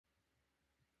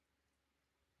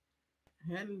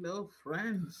Hello,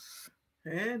 friends.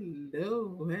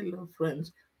 Hello,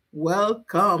 friends.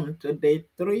 Welcome to day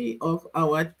 3 of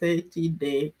our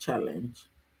 30-day challenge.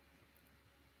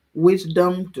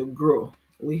 Wisdom to grow.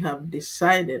 We have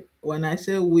decided, when I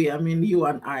say we, I mean you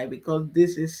and I, because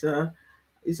this is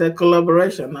a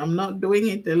collaboration. I'm not doing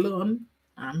it alone.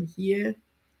 I'm here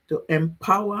to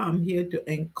empower, I'm here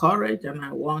to encourage, and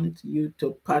I want you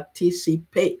to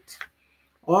participate.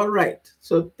 All right,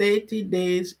 so 30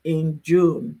 days in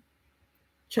June,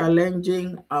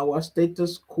 challenging our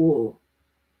status quo,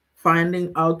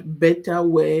 finding out better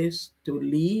ways to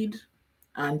lead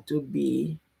and to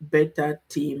be better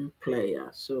team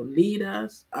players. So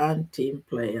leaders and team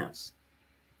players.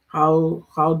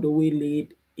 How do we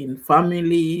lead in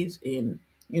families, in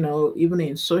even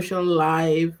in social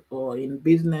life or in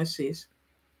businesses?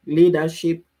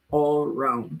 Leadership all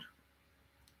round.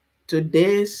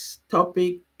 Today's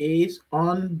topic is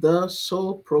on the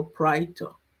sole proprietor.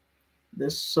 The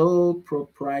sole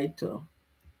proprietor.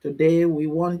 Today, we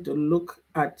want to look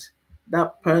at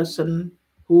that person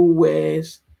who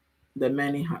wears the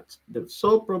many hats. The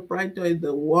sole proprietor is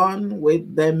the one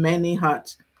with the many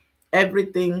hats.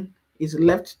 Everything is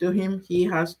left to him. He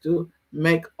has to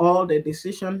make all the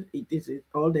decisions. It is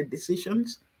all the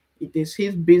decisions. It is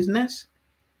his business,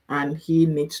 and he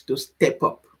needs to step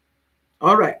up.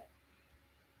 All right.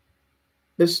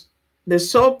 The, the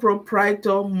sole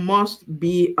proprietor must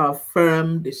be a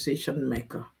firm decision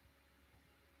maker.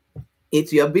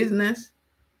 It's your business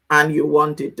and you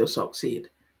want it to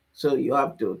succeed. So you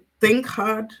have to think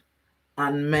hard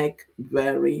and make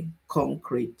very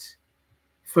concrete,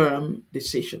 firm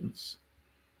decisions.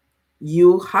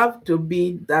 You have to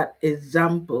be that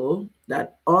example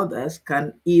that others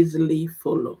can easily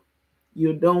follow.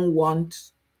 You don't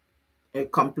want a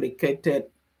complicated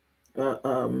uh,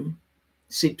 um,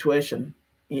 situation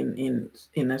in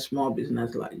a small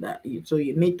business like that. So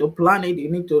you need to plan it. You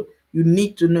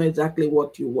need to know exactly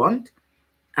what you want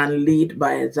and lead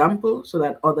by example so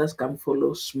that others can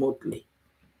follow smoothly.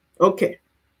 Okay.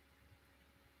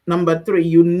 Number 3,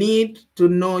 you need to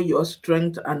know your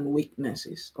strengths and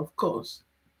weaknesses. Of course,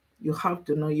 you have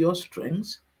to know your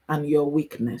strengths and your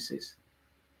weaknesses,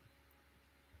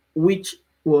 which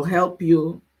will help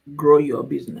you grow your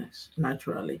business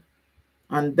naturally.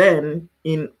 And then,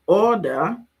 in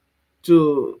order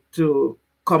to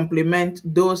complement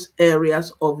those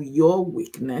areas of your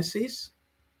weaknesses,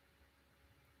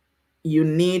 you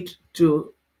need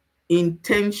to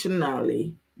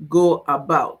intentionally go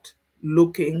about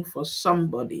looking for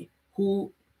somebody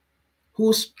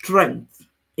whose strength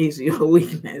is your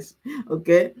weakness.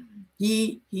 Okay,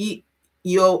 he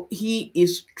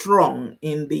is strong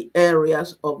in the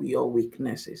areas of your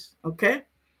weaknesses. Okay,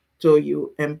 so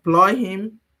you employ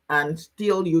him and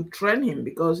still you train him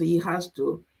because he has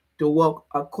to work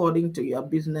according to your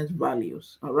business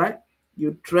values. All right,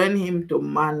 you train him to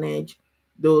manage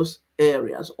those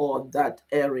areas or that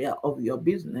area of your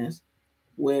business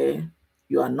where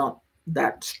you are not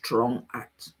that strong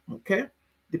at. Okay,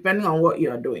 depending on what you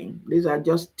are doing, these are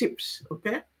just tips.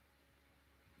 Okay,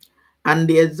 and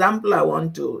the example I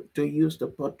want to use to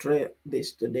portray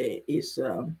this today is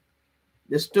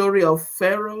the story of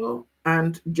Pharaoh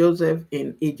and Joseph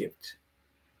in Egypt.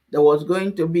 There was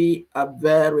going to be a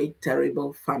very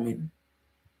terrible famine.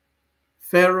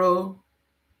 Pharaoh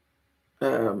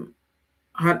um,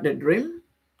 had the dream,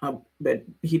 but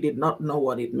he did not know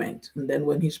what it meant. And then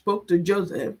when he spoke to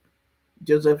Joseph,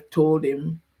 Joseph told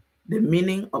him the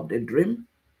meaning of the dream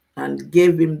and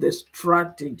gave him the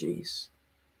strategies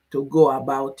to go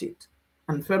about it.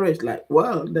 And Pharaoh is like,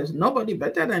 well, there's nobody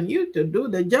better than you to do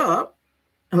the job.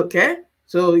 Okay,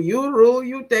 so you rule,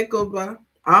 you take over.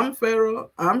 I'm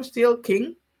Pharaoh, I'm still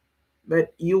king,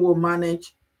 but you will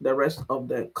manage the rest of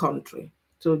the country.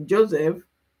 So Joseph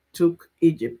took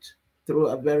Egypt through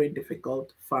a very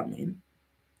difficult famine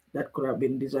that could have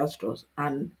been disastrous.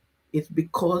 And it's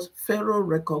because Pharaoh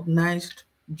recognized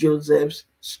Joseph's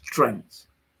strengths.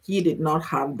 He did not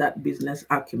have that business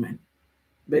acumen,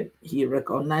 but he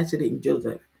recognized it in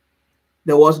Joseph.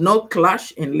 There was no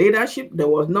clash in leadership. There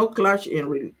was no clash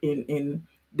in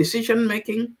decision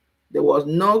making. There was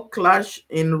no clash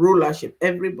in rulership.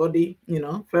 Everybody,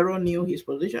 Pharaoh knew his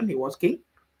position. He was king.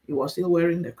 He was still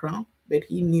wearing the crown, but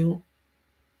he knew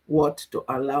what to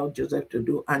allow Joseph to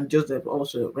do, and Joseph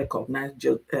also recognized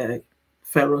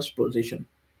Pharaoh's position.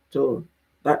 So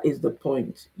that is the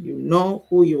point. You know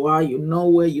who you are. You know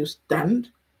where you stand,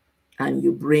 and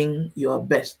you bring your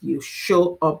best. You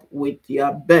show up with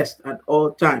your best at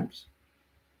all times.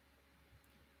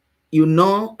 You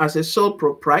know, as a sole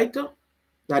proprietor,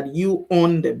 that you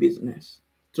own the business.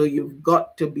 So you've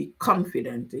got to be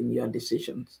confident in your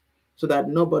decisions so that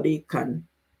nobody can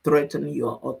threaten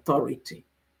your authority.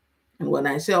 And when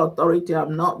I say authority,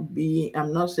 I'm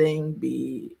not saying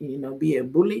be a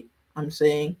bully. I'm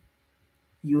saying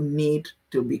you need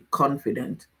to be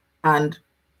confident. And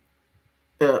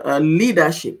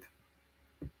leadership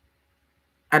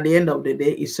at the end of the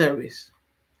day is service.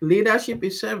 Leadership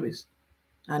is service,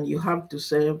 and you have to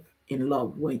serve in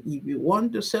love. When if you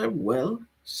want to serve well,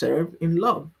 serve in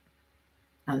love,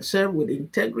 and serve with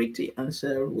integrity, and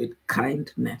serve with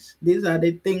kindness. These are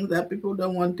the things that people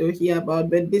don't want to hear about,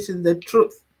 but this is the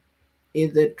truth.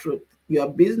 Is the truth. Your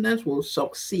business will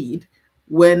succeed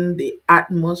when the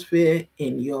atmosphere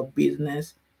in your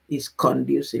business is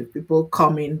conducive. People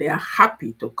come in, they are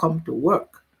happy to come to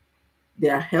work. They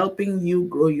are helping you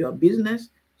grow your business.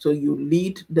 So you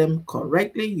lead them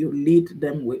correctly. You lead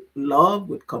them with love,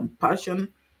 with compassion,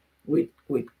 with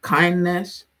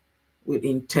kindness, with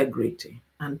integrity.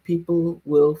 And people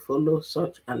will follow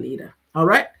such a leader. All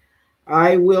right.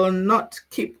 I will not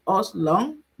keep us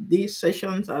long. These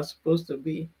sessions are supposed to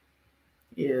be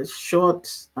short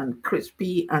and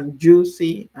crispy and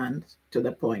juicy and to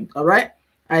the point. All right.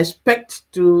 I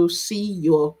expect to see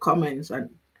your comments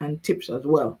and tips as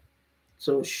well.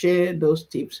 So share those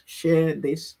tips, share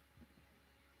this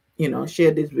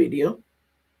video,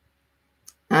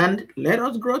 and let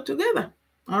us grow together.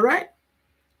 All right.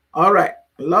 All right.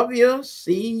 Love you.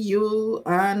 See you,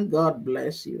 and God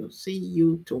bless you. See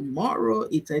you tomorrow.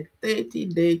 It's a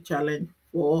 30-day challenge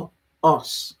for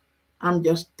us. I'm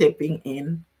just stepping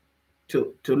in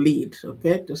to lead,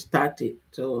 okay, to start it.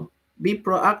 So be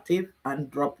proactive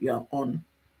and drop your own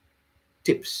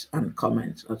tips and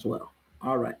comments as well.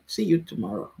 All right. See you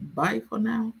tomorrow. Bye for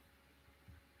now.